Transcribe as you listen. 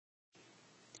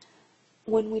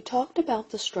When we talked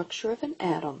about the structure of an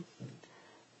atom,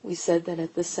 we said that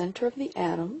at the center of the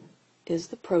atom is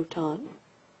the proton.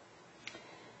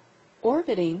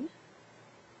 Orbiting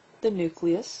the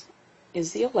nucleus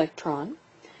is the electron.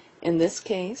 In this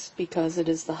case, because it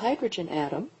is the hydrogen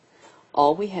atom,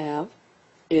 all we have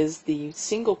is the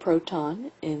single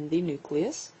proton in the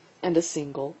nucleus and a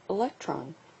single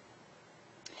electron.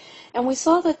 And we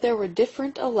saw that there were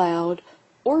different allowed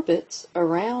orbits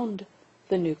around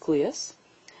the nucleus,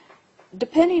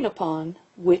 depending upon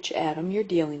which atom you're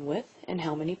dealing with and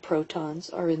how many protons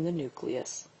are in the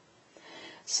nucleus.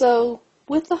 So,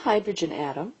 with the hydrogen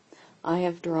atom, I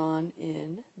have drawn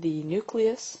in the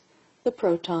nucleus, the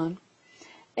proton,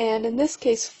 and in this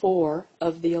case 4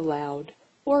 of the allowed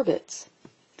orbits.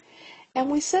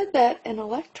 And we said that an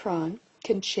electron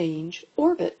can change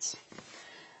orbits.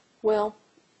 Well,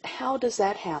 how does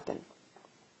that happen?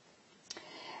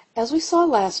 As we saw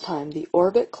last time, the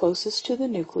orbit closest to the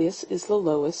nucleus is the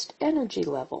lowest energy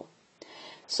level.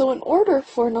 So in order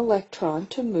for an electron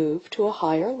to move to a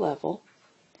higher level,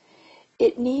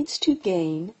 it needs to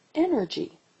gain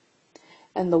energy.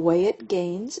 And the way it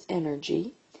gains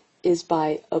energy is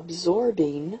by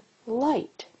absorbing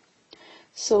light.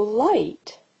 So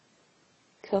light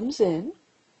comes in,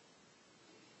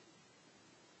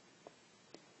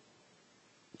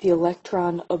 the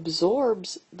electron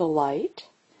absorbs the light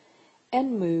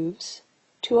and moves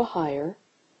to a higher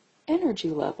energy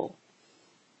level.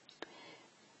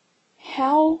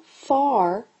 How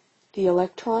far the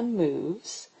electron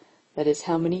moves, that is,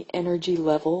 how many energy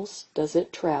levels does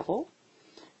it travel?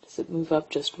 Does it move up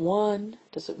just 1?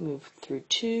 Does it move through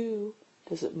 2?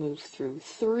 Does it move through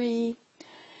 3?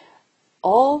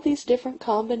 All these different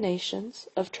combinations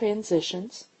of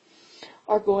transitions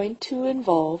are going to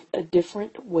involve a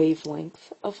different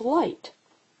wavelength of light.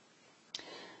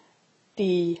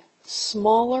 The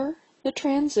smaller the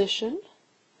transition,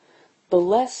 the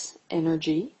less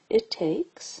energy it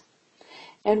takes,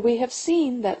 and we have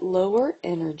seen that lower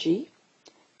energy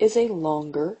is a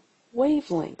longer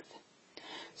wavelength.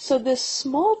 So this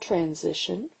small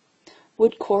transition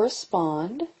would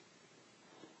correspond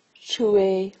to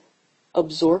a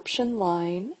absorption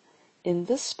line in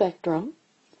the spectrum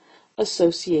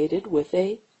associated with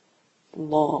a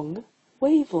long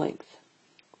wavelength.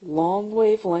 Long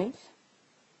wavelength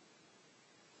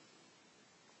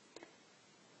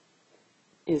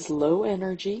is low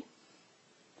energy,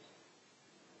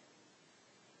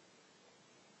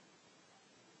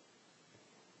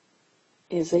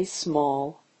 is a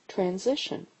small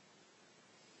transition.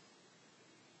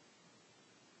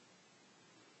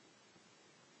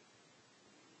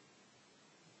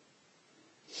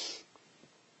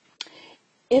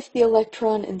 If the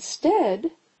electron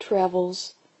instead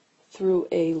travels through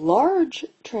a large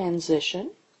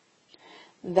transition,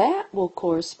 that will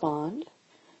correspond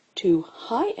to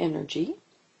high energy,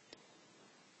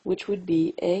 which would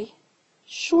be a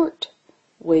short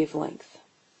wavelength.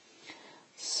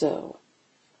 So,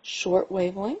 short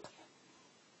wavelength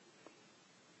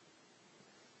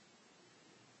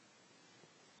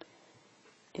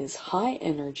is high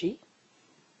energy,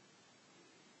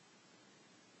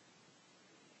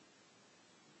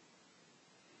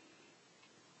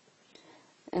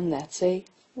 and that's a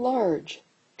large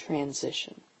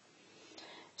transition.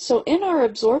 So in our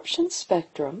absorption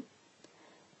spectrum,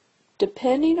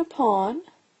 depending upon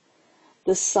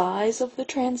the size of the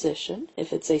transition,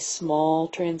 if it's a small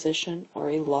transition or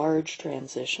a large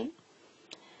transition,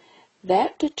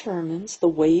 that determines the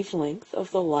wavelength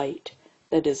of the light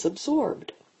that is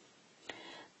absorbed.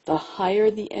 The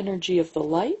higher the energy of the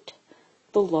light,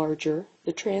 the larger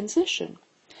the transition.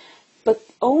 But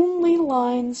only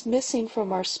lines missing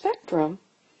from our spectrum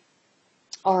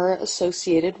are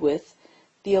associated with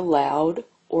the allowed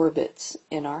orbits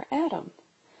in our atom.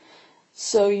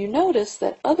 So you notice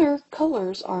that other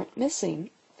colors aren't missing,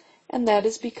 and that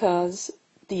is because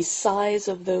the size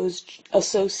of those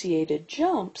associated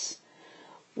jumps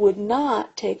would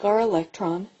not take our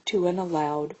electron to an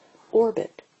allowed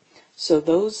orbit. So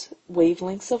those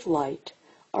wavelengths of light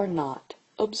are not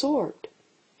absorbed.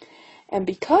 And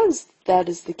because that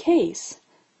is the case,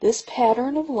 this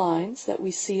pattern of lines that we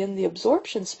see in the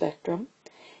absorption spectrum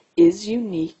is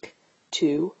unique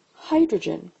to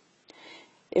hydrogen.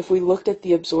 If we looked at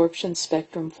the absorption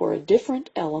spectrum for a different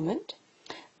element,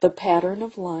 the pattern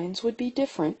of lines would be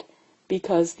different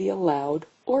because the allowed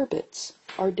orbits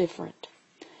are different.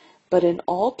 But in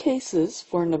all cases,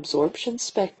 for an absorption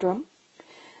spectrum,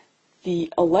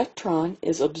 the electron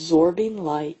is absorbing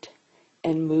light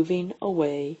and moving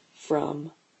away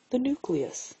from the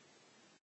nucleus.